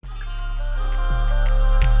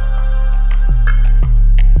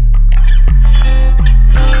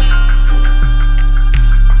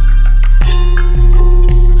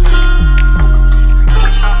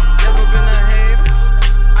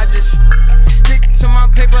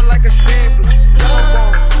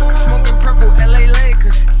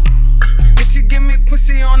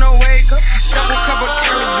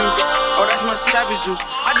juice.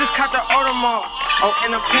 I just caught the Audemars, oh,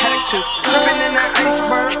 and a paddock too. Slipping in that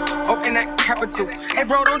iceberg, oh, and that capital. Hey,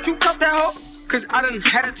 bro, don't you cup that hoe? Cause I done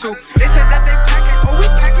had it too. They said that they pack it, oh, we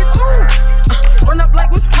pack it too. Run up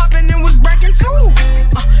like what's poppin' and was brackin' too.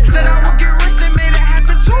 Said I would get rich, they made it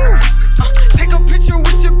happen too. Take a picture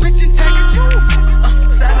with your bitch and tag it too.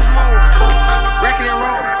 Savage mode, racket and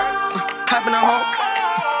roll, clapping a hoe.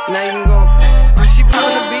 Now you can go. She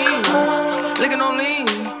poppin' the bean, lickin' on lean.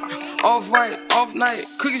 Off white, off night,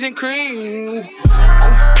 cookies and cream. Ooh,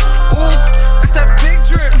 that's that big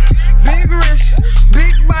drip, big wrist, big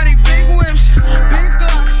body, big whips, big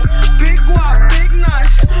glocks, big guap, big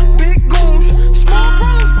knots, big goons, small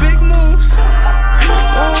problems, big moves.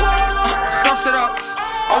 Ooh, stuffs it up.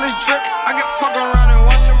 All this drip, I get fucked around and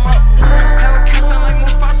wash them up. Have a cat sound like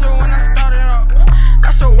Mufasa when I started up.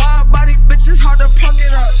 That's a wild body, bitch, it's hard to plug it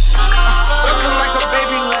up. Wrestle like a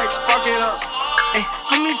baby leg, spark it up. Hey,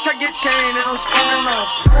 homie, check your chain, it don't spark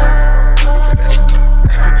enough.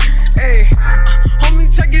 Hey,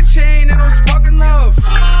 homie, check your chain, it don't spark enough.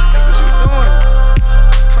 What you doing?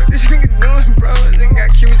 Fuck this nigga doing, bro? This nigga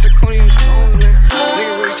got Cuban zirconium stones, man.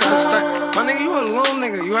 Nigga really trying to stunt. My nigga, you a little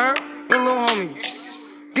nigga, you heard? You a little homie.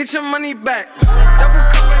 Get your money back. Double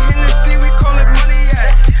cup of Hennessy, we call it money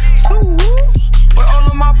at. Where all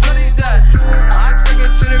of my buddies at? I took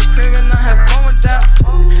her to the crib and I had fun with that.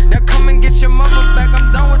 Now come and get your mother back,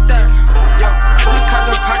 I'm done with that. Yo, I just caught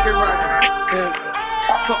the pocket rocket.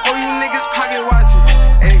 Yeah. For all you niggas pocket watching.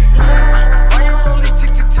 Hey, why you rolling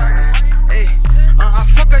tick-tock? Hey, I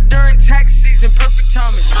fuck her during tax season, perfect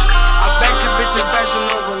timing. I back your bitches fast with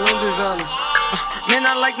no balloon designer. Man,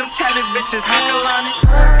 I like them tatted bitches, how can I line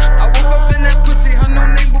it?